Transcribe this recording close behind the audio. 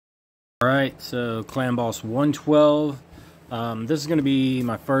Alright, so Clan Boss 112. This is going to be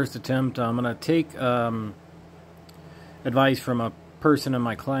my first attempt. I'm going to take advice from a person in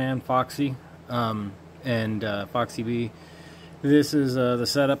my clan, Foxy, and Foxy B. This is the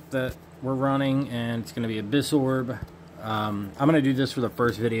setup that we're running, and it's going to be Abyss Orb. I'm going to do this for the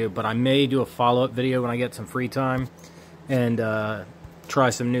first video, but I may do a follow-up video when I get some free time and try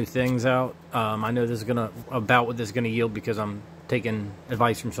some new things out. I know this is about what this is going to yield because I'm taking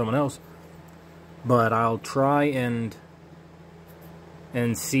advice from someone else. But I'll try and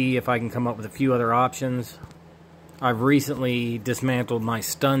see if I can come up with a few other options. I've recently dismantled my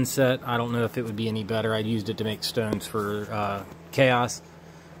stun set. I don't know if it would be any better. I used it to make stones for chaos,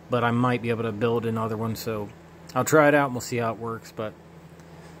 but I might be able to build another one. So I'll try it out and we'll see how it works. But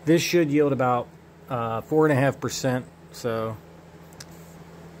this should yield about 4.5%. So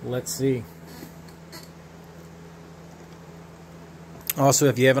let's see. Also,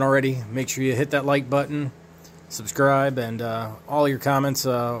 if you haven't already, make sure you hit that like button, subscribe, and all your comments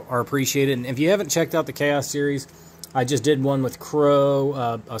are appreciated. And if you haven't checked out the Chaos series, I just did one with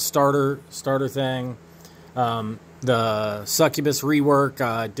Crow, a starter thing. The Succubus rework,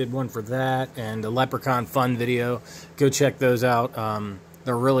 I did one for that, and the Leprechaun fun video. Go check those out.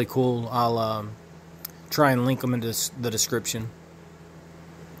 They're really cool. I'll try and link them in the description.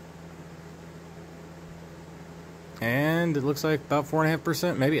 And it looks like about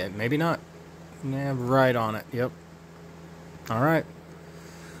 4.5%. Maybe not. Yeah, right on it. Yep. Alright.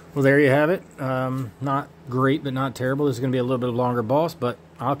 Well, there you have it. Not great, but not terrible. This is going to be a little bit longer boss, but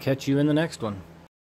I'll catch you in the next one.